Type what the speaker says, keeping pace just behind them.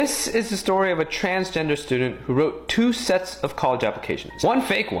This is the story of a transgender student who wrote 2 sets of college applications. One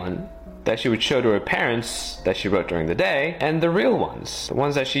fake one that she would show to her parents that she wrote during the day, and the real ones, the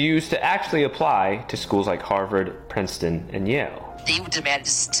ones that she used to actually apply to schools like Harvard, Princeton, and Yale. They demanded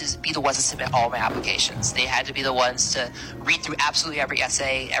to be the ones to submit all my applications. They had to be the ones to read through absolutely every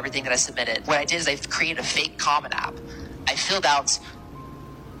essay, everything that I submitted. What I did is I created a fake Common App. I filled out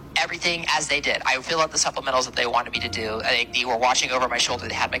everything as they did. I filled out the supplementals that they wanted me to do. They were watching over my shoulder.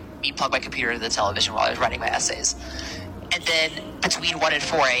 They had me plug my computer to the television while I was writing my essays. And then between 1 and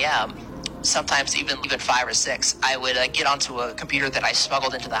 4 a.m., sometimes even 5 or 6, I would get onto a computer that I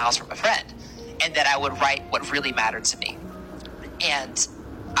smuggled into the house from a friend, and then I would write what really mattered to me. And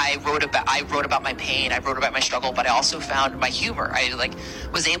I wrote about my pain, I wrote about my struggle, but I also found my humor. I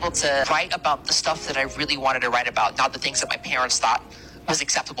was able to write about the stuff that I really wanted to write about, not the things that my parents thought was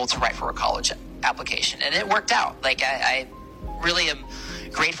acceptable to write for a college application. And it worked out. I really am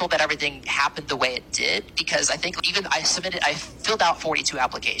grateful that everything happened the way it did, because I think I filled out 42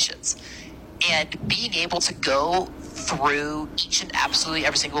 applications. And being able to go through each and absolutely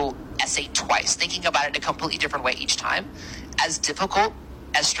every single essay twice, thinking about it in a completely different way each time, as difficult,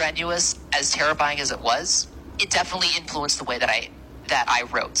 as strenuous, as terrifying as it was, it definitely influenced the way that I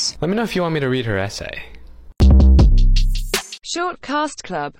wrote. Let me know if you want me to read her essay. Short Cast Club